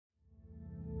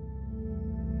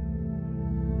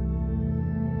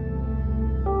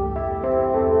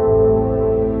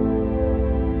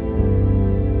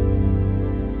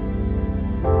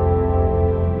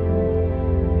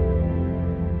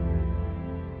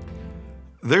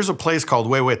There's a place called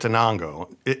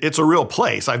Huehuetenango. It's a real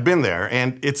place. I've been there,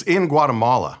 and it's in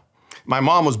Guatemala. My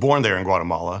mom was born there in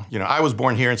Guatemala. You know, I was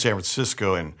born here in San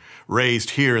Francisco and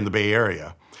raised here in the Bay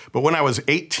Area. But when I was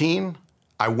 18,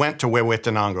 I went to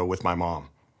Huehuetenango with my mom.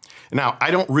 Now,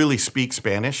 I don't really speak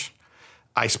Spanish.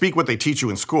 I speak what they teach you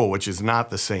in school, which is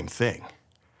not the same thing.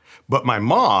 But my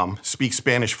mom speaks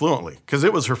Spanish fluently because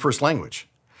it was her first language.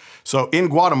 So in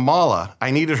Guatemala, I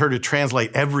needed her to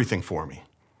translate everything for me.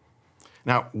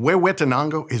 Now,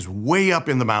 Huehuetenango is way up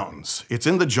in the mountains. It's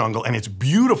in the jungle and it's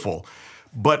beautiful,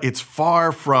 but it's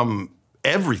far from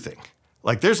everything.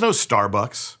 Like there's no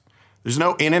Starbucks, there's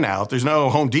no In-N-Out, there's no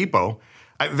Home Depot.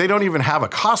 They don't even have a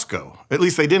Costco. At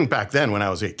least they didn't back then when I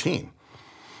was 18.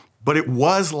 But it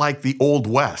was like the Old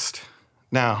West.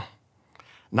 Now,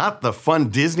 not the fun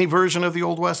Disney version of the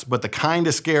Old West, but the kind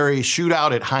of scary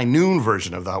shootout at high noon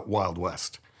version of the Wild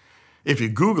West. If you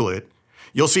Google it,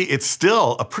 you'll see it's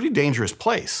still a pretty dangerous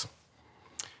place.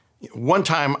 One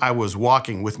time I was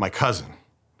walking with my cousin,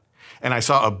 and I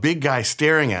saw a big guy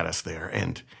staring at us there,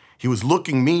 and he was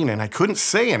looking mean, and I couldn't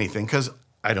say anything because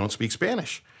I don't speak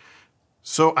Spanish.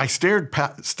 So I stared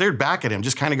back at him,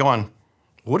 just kind of going,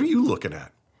 "What are you looking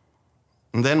at?"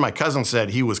 And then my cousin said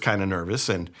he was kind of nervous,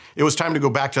 and it was time to go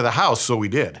back to the house, so we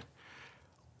did.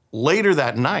 Later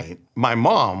that night, my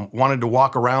mom wanted to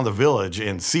walk around the village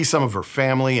and see some of her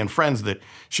family and friends that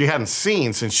she hadn't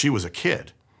seen since she was a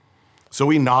kid. So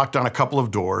we knocked on a couple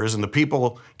of doors, and the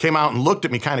people came out and looked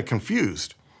at me kind of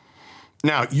confused.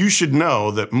 Now, you should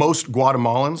know that most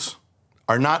Guatemalans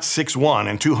are not 6'1"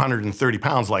 and 230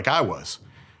 pounds like I was.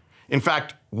 In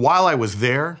fact, while I was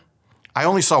there, I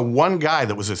only saw one guy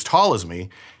that was as tall as me,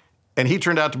 and he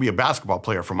turned out to be a basketball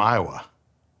player from Iowa.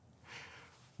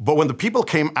 But when the people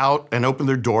came out and opened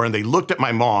their door and they looked at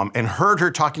my mom and heard her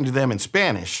talking to them in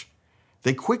Spanish,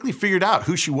 they quickly figured out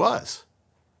who she was.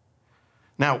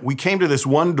 Now, we came to this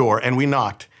one door and we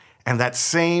knocked, and that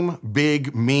same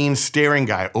big, mean, staring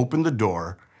guy opened the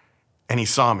door and he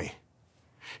saw me.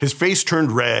 His face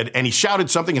turned red and he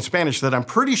shouted something in Spanish that I'm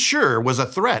pretty sure was a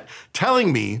threat,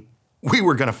 telling me we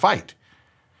were gonna fight.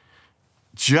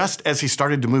 Just as he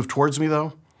started to move towards me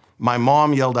though, my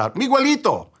mom yelled out,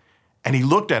 "Miguelito!" And he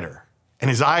looked at her and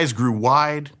his eyes grew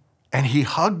wide and he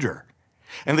hugged her.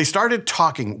 And they started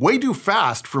talking way too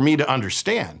fast for me to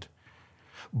understand.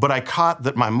 But I caught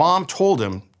that my mom told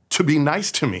him to be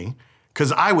nice to me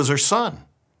because I was her son.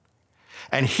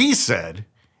 And he said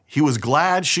he was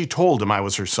glad she told him I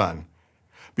was her son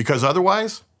because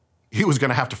otherwise he was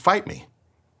gonna have to fight me.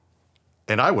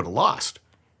 And I would have lost.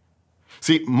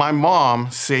 See, my mom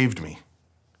saved me.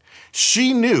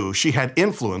 She knew she had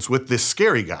influence with this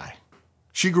scary guy.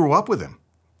 She grew up with him.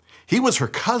 He was her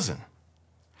cousin.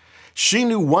 She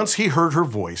knew once he heard her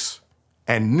voice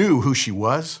and knew who she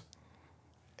was,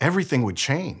 everything would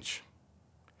change.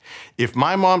 If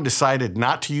my mom decided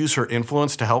not to use her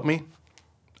influence to help me,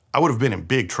 I would have been in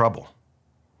big trouble.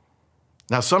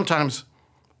 Now, sometimes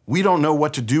we don't know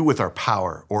what to do with our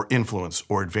power or influence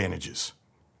or advantages,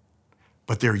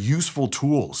 but they're useful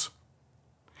tools.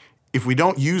 If we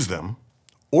don't use them,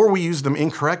 or we use them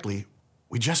incorrectly,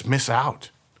 we just miss out.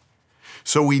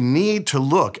 So we need to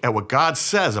look at what God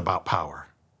says about power.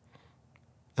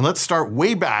 And let's start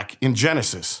way back in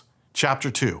Genesis chapter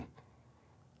 2.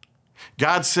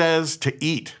 God says to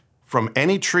eat from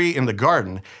any tree in the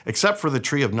garden except for the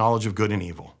tree of knowledge of good and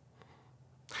evil.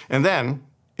 And then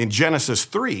in Genesis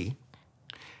 3,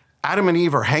 Adam and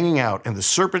Eve are hanging out and the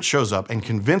serpent shows up and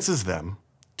convinces them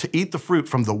to eat the fruit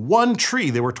from the one tree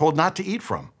they were told not to eat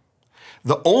from.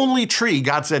 The only tree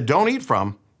God said don't eat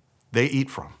from, they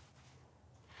eat from.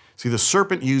 See, the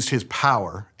serpent used his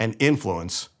power and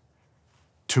influence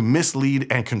to mislead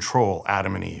and control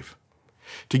Adam and Eve,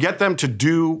 to get them to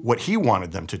do what he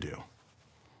wanted them to do.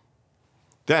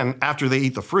 Then, after they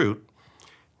eat the fruit,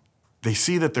 they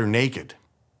see that they're naked.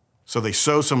 So they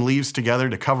sew some leaves together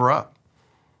to cover up.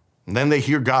 And then they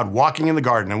hear God walking in the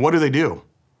garden, and what do?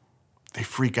 They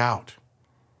freak out.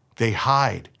 They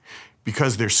hide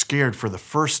because they're scared for the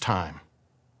first time.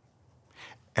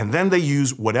 And then they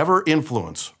use whatever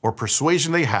influence or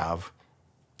persuasion they have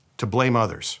to blame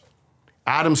others.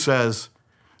 Adam says,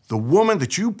 "The woman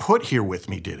that you put here with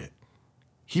me did it."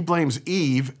 He blames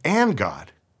Eve and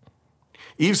God.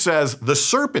 Eve says, "The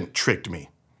serpent tricked me.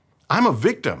 I'm a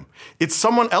victim. It's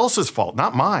someone else's fault,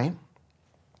 not mine."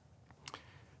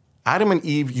 Adam and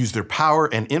Eve use their power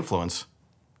and influence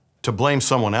to blame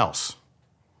someone else.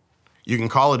 You can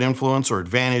call it influence or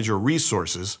advantage or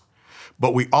resources,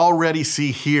 but we already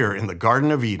see here in the Garden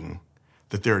of Eden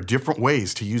that there are different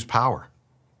ways to use power.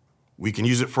 We can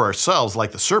use it for ourselves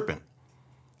like the serpent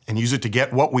and use it to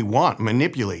get what we want,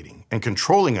 manipulating, and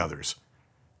controlling others,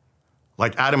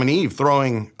 like Adam and Eve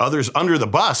throwing others under the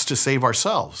bus to save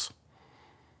ourselves.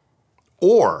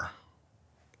 Or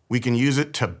we can use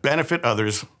it to benefit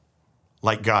others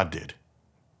like God did.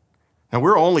 Now,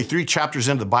 we're only 3 chapters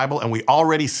into the Bible, and we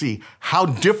already see how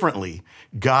differently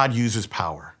God uses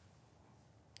power.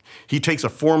 He takes a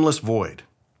formless void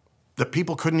that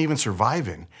people couldn't even survive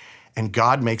in, and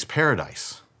God makes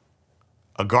paradise,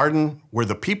 a garden where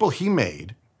the people he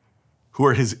made, who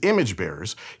are his image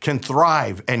bearers, can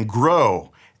thrive and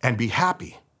grow and be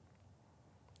happy,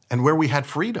 and where we had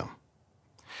freedom.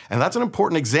 And that's an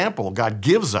important example God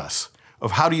gives us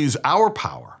of how to use our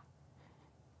power.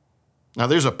 Now,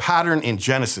 there's a pattern in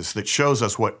Genesis that shows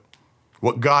us what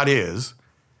God is,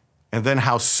 and then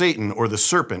how Satan or the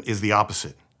serpent is the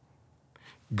opposite.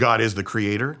 God is the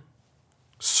creator.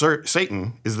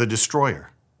 Satan is the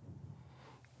destroyer.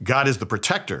 God is the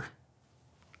protector.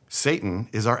 Satan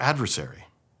is our adversary.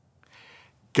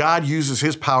 God uses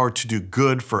his power to do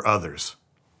good for others.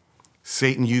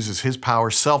 Satan uses his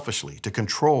power selfishly to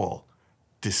control,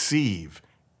 deceive,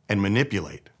 and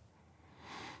manipulate.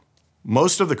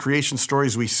 Most of the creation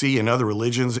stories we see in other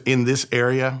religions in this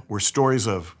area were stories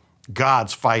of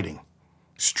gods fighting,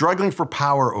 struggling for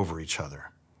power over each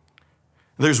other.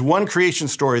 There's one creation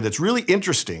story that's really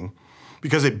interesting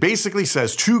because it basically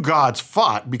says 2 gods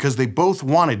fought because they both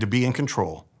wanted to be in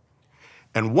control.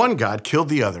 And one god killed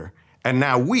the other, and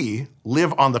now we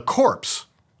live on the corpse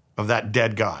of that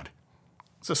dead god.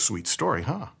 It's a sweet story,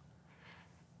 huh?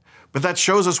 But that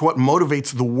shows us what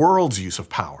motivates the world's use of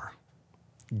power.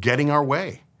 Getting our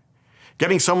way,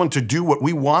 getting someone to do what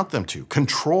we want them to,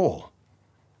 control.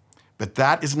 But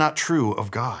that is not true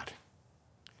of God.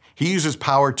 He uses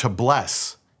power to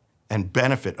bless and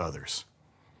benefit others.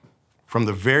 From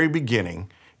the very beginning,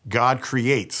 God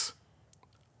creates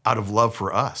out of love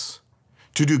for us,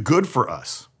 to do good for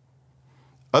us.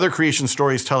 Other creation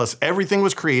stories tell us everything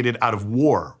was created out of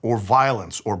war or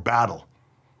violence or battle.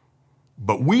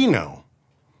 But we know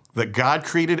that God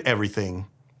created everything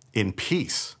in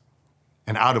peace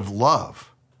and out of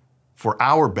love for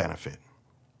our benefit.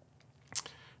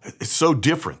 It's so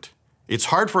different. It's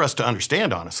hard for us to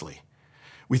understand, honestly.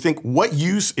 We think, what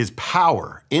use is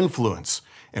power, influence,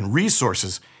 and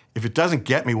resources if it doesn't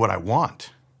get me what I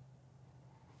want?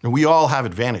 And we all have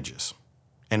advantages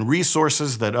and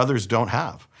resources that others don't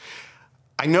have.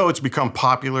 I know it's become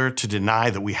popular to deny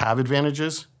that we have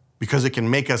advantages because it can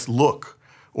make us look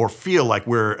or feel like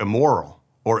we're immoral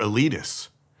or elitists.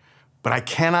 But I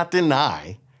cannot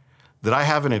deny that I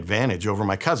have an advantage over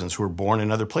my cousins who were born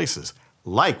in other places,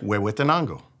 like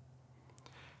Huehuetenango.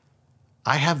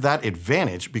 I have that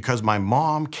advantage because my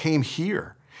mom came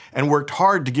here and worked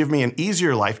hard to give me an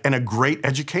easier life and a great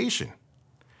education.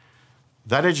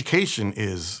 That education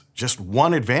is just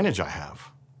one advantage I have.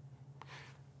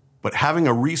 But having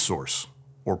a resource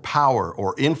or power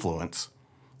or influence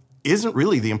isn't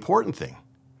really the important thing.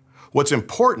 What's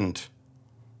important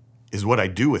is what I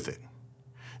do with it.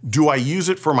 Do I use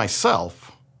it for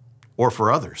myself or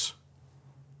for others?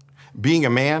 Being a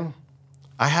man,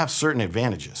 I have certain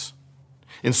advantages.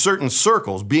 In certain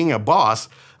circles, being a boss,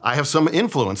 I have some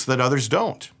influence that others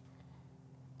don't.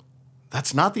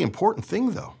 That's not the important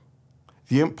thing, though.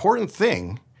 The important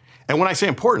thing, and when I say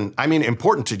important, I mean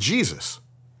important to Jesus.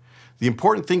 The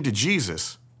important thing to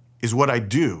Jesus is what I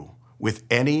do with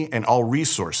any and all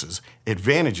resources,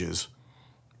 advantages,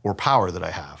 or power that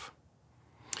I have.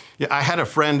 Yeah, I had a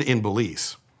friend in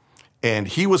Belize, and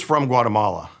he was from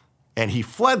Guatemala, and he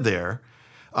fled there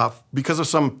because of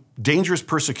some dangerous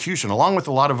persecution, along with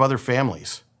a lot of other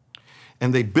families.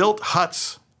 And they built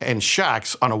huts and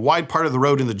shacks on a wide part of the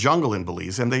road in the jungle in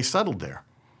Belize, and they settled there.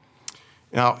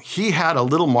 Now, he had a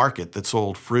little market that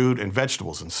sold fruit and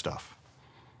vegetables and stuff.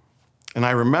 And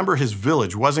I remember his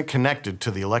village wasn't connected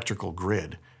to the electrical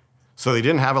grid, so they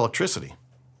didn't have electricity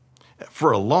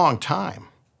for a long time.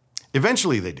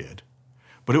 Eventually they did,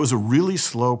 but it was a really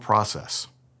slow process.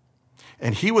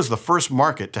 And he was the first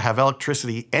market to have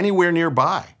electricity anywhere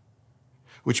nearby,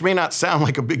 which may not sound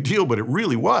like a big deal, but it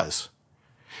really was.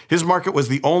 His market was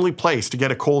the only place to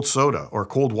get a cold soda or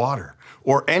cold water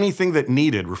or anything that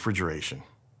needed refrigeration.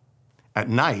 At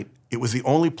night, it was the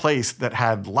only place that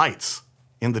had lights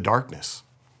in the darkness.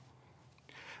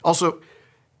 Also,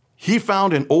 he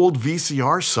found an old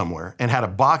VCR somewhere and had a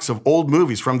box of old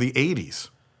movies from the 80s.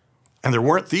 And there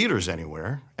weren't theaters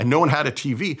anywhere, and no one had a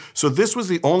TV, so this was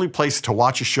the only place to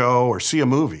watch a show or see a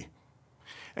movie.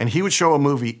 And he would show a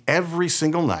movie every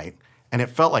single night, and it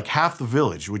felt like half the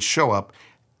village would show up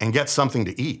and get something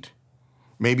to eat,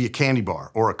 maybe a candy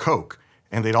bar or a Coke,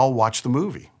 and they'd all watch the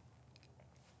movie.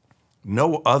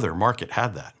 No other market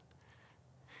had that.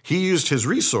 He used his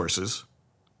resources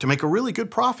to make a really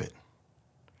good profit.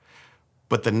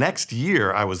 But the next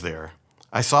year I was there,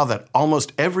 I saw that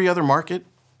almost every other market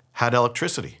had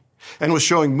electricity and was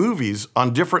showing movies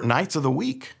on different nights of the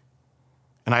week.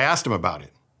 And I asked him about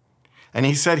it. And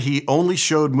he said he only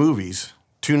showed movies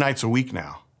 2 nights a week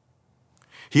now.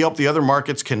 He helped the other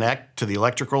markets connect to the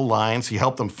electrical lines. He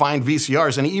helped them find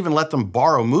VCRs, and he even let them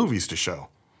borrow movies to show.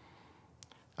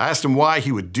 I asked him why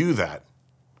he would do that,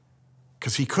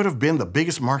 because he could have been the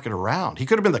biggest market around. He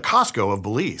could have been the Costco of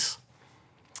Belize.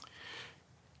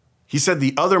 He said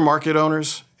the other market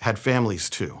owners had families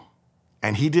too,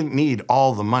 and he didn't need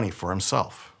all the money for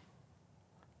himself.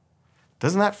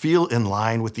 Doesn't that feel in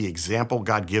line with the example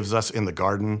God gives us in the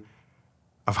garden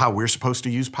of how we're supposed to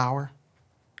use power?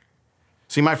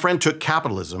 See, my friend took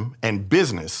capitalism and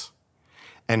business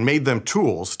and made them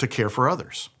tools to care for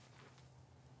others.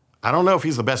 I don't know if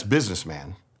he's the best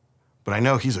businessman, but I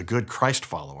know he's a good Christ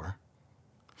follower.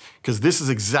 Because this is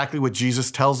exactly what Jesus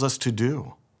tells us to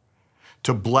do.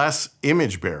 To bless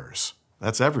image bearers.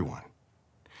 That's everyone.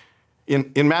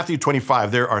 In Matthew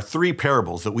 25, there are 3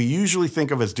 parables that we usually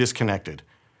think of as disconnected,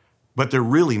 but they're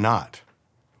really not.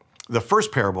 The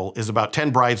first parable is about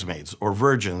 10 bridesmaids or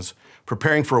virgins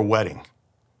preparing for a wedding.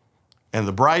 And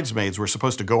the bridesmaids were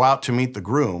supposed to go out to meet the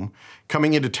groom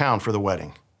coming into town for the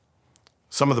wedding.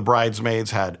 Some of the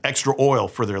bridesmaids had extra oil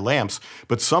for their lamps,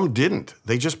 but some didn't.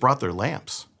 They just brought their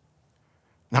lamps.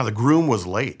 Now the groom was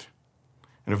late.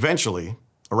 And eventually,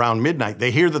 around midnight,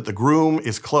 they hear that the groom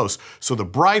is close, so the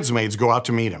bridesmaids go out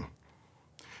to meet him.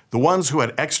 The ones who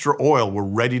had extra oil were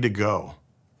ready to go,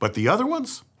 but the other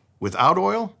ones, without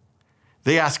oil,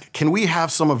 they ask, "Can we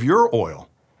have some of your oil?"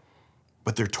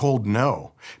 But they're told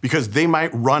no, because they might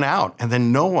run out and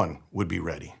then no one would be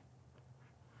ready.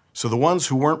 So the ones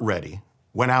who weren't ready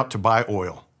went out to buy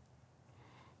oil.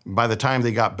 By the time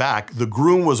they got back, the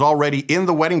groom was already in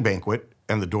the wedding banquet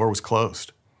and the door was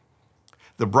closed.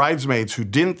 The bridesmaids who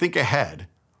didn't think ahead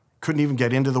couldn't even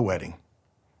get into the wedding.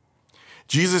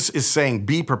 Jesus is saying,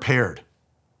 be prepared,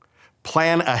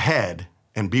 plan ahead,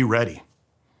 and be ready.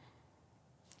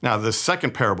 Now, the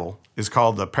second parable is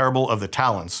called the parable of the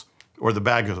talents, or the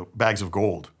bags of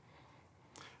gold.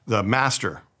 The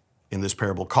master in this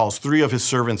parable calls 3 of his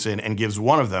servants in and gives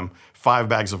one of them 5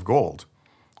 bags of gold.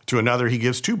 To another, he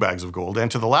gives 2 bags of gold,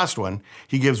 and to the last one,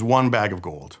 he gives 1 bag of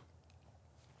gold.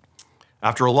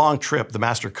 After a long trip, the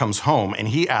master comes home and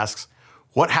he asks,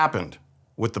 "What happened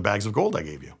with the bags of gold I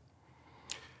gave you?"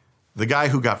 The guy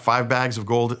who got 5 bags of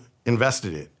gold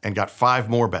invested it and got 5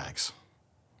 more bags,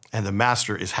 and the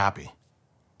master is happy.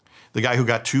 The guy who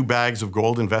got 2 bags of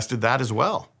gold invested that as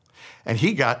well, and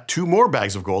he got 2 more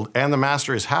bags of gold, and the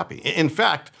master is happy. In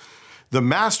fact, the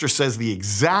master says the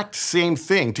exact same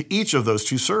thing to each of those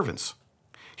 2 servants.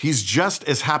 He's just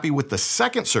as happy with the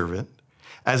second servant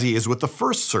as he is with the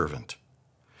first servant,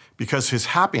 because his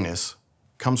happiness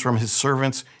comes from his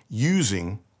servants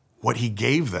using what he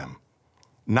gave them,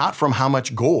 not from how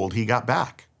much gold he got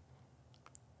back.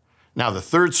 Now, the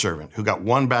third servant, who got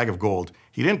 1 bag of gold,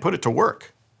 he didn't put it to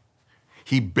work.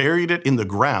 He buried it in the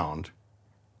ground,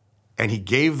 and he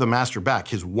gave the master back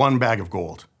his 1 bag of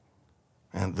gold.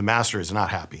 And the master is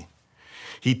not happy.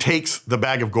 He takes the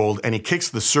bag of gold and he kicks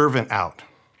the servant out.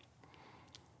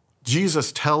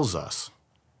 Jesus tells us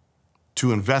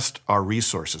to invest our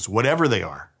resources, whatever they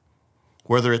are,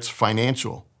 whether it's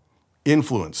financial,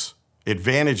 influence,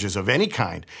 advantages of any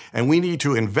kind, and we need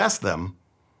to invest them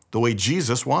the way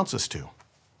Jesus wants us to.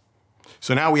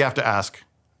 So now we have to ask,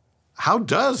 how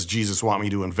does Jesus want me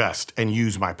to invest and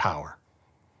use my power?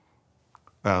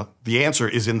 The answer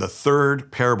is in the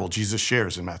third parable Jesus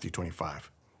shares in Matthew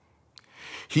 25.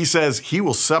 He says he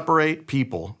will separate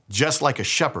people just like a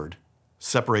shepherd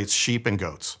separates sheep and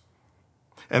goats.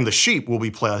 And the sheep will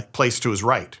be placed to his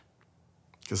right,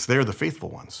 because they're the faithful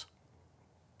ones.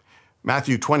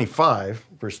 Matthew 25,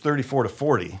 verse 34 to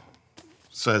 40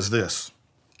 says this: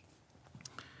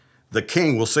 "The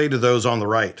king will say to those on the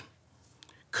right,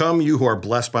 'Come, you who are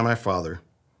blessed by my Father,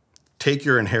 take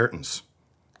your inheritance.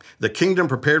 The kingdom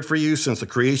prepared for you since the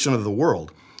creation of the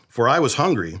world. For I was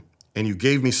hungry, and you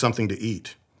gave me something to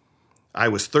eat. I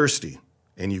was thirsty,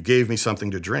 and you gave me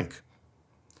something to drink.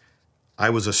 I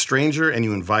was a stranger, and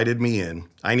you invited me in.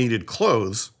 I needed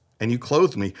clothes, and you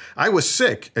clothed me. I was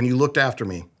sick, and you looked after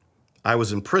me. I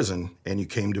was in prison, and you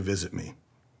came to visit me.'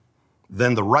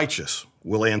 Then the righteous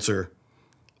will answer,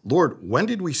 'Lord, when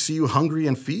did we see you hungry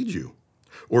and feed you,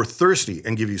 or thirsty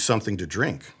and give you something to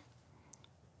drink?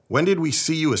 When did we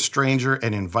see you a stranger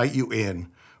and invite you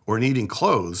in, or needing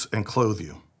clothes and clothe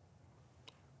you?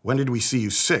 When did we see you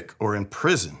sick or in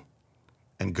prison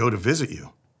and go to visit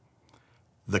you?'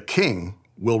 The king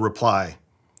will reply,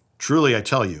 "Truly I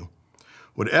tell you,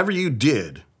 whatever you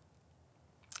did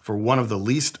for one of the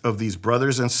least of these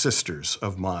brothers and sisters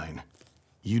of mine,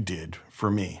 you did for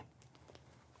me."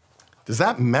 Does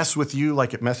that mess with you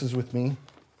like it messes with me?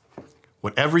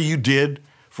 Whatever you did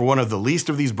for one of the least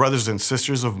of these brothers and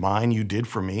sisters of mine, you did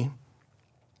for me.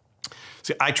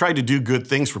 See, I try to do good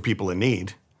things for people in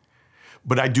need,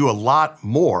 but I'd do a lot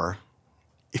more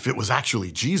if it was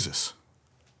actually Jesus.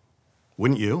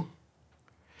 Wouldn't you?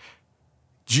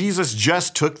 Jesus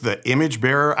just took the image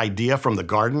bearer idea from the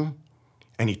garden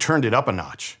and he turned it up a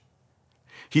notch.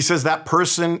 He says that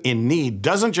person in need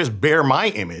doesn't just bear my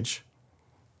image,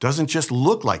 doesn't just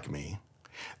look like me.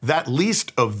 That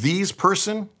least of these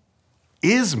person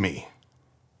is me.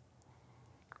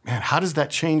 Man, how does that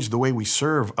change the way we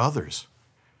serve others?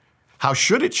 How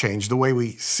should it change the way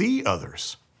we see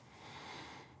others?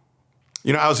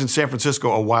 You know, I was in San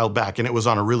Francisco a while back and it was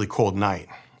on a really cold night.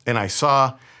 And I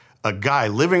saw a guy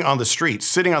living on the street,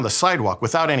 sitting on the sidewalk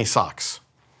without any socks.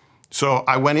 So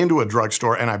I went into a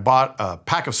drugstore and I bought a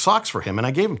pack of socks for him and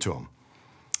I gave them to him.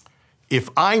 If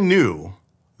I knew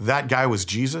that guy was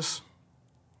Jesus,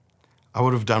 I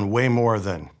would have done way more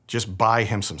than just buy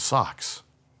him some socks.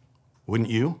 Wouldn't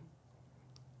you?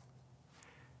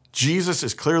 Jesus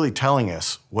is clearly telling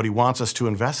us what he wants us to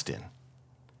invest in.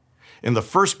 In the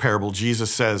first parable,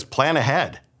 Jesus says, plan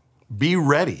ahead, be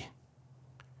ready.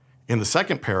 In the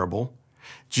second parable,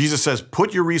 Jesus says,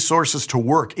 put your resources to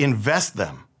work, invest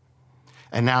them.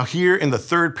 And now here in the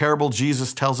third parable,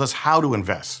 Jesus tells us how to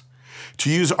invest, to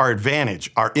use our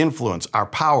advantage, our influence, our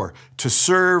power to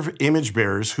serve image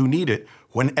bearers who need it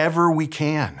whenever we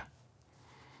can.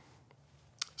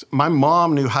 My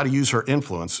mom knew how to use her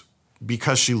influence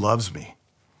because she loves me.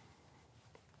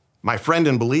 My friend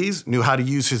in Belize knew how to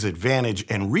use his advantage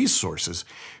and resources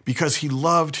because he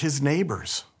loved his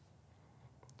neighbors.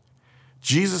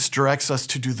 Jesus directs us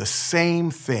to do the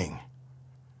same thing,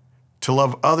 to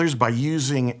love others by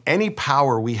using any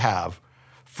power we have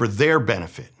for their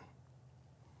benefit.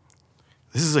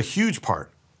 This is a huge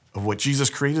part of what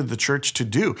Jesus created the church to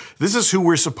do. This is who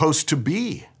we're supposed to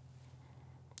be.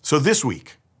 So this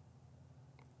week,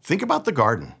 think about the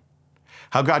garden,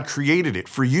 how God created it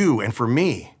for you and for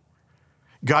me.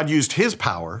 God used his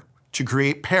power to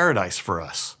create paradise for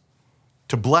us,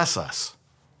 to bless us.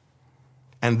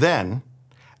 And then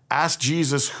ask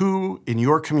Jesus who in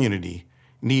your community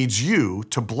needs you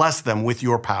to bless them with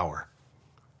your power.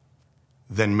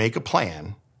 Then make a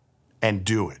plan and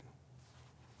do it.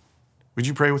 Would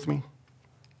you pray with me?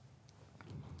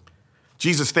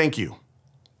 Jesus, thank you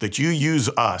that you use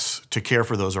us to care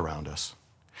for those around us.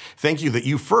 Thank you that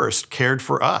you first cared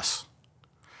for us.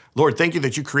 Lord, thank you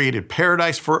that you created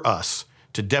paradise for us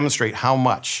to demonstrate how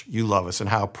much you love us and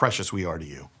how precious we are to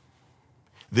you.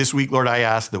 This week, Lord, I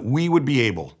ask that we would be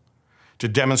able to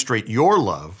demonstrate your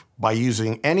love by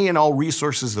using any and all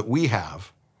resources that we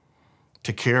have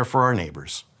to care for our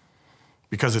neighbors,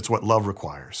 because it's what love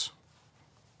requires.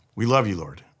 We love you,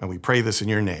 Lord, and we pray this in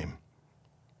your name.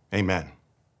 Amen.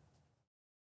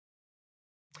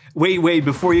 Wait,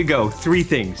 before you go, 3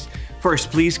 things.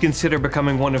 First, please consider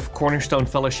becoming one of Cornerstone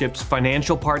Fellowship's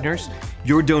financial partners.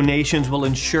 Your donations will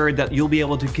ensure that you'll be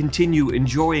able to continue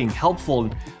enjoying helpful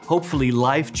and hopefully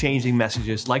life-changing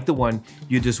messages like the one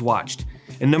you just watched.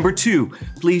 And number 2,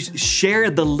 please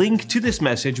share the link to this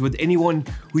message with anyone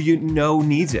who you know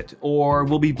needs it or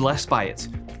will be blessed by it,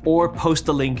 or post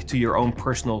the link to your own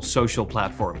personal social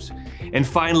platforms. And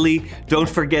finally, don't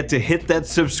forget to hit that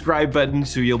subscribe button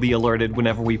so you'll be alerted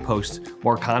whenever we post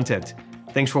more content.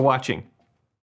 Thanks for watching.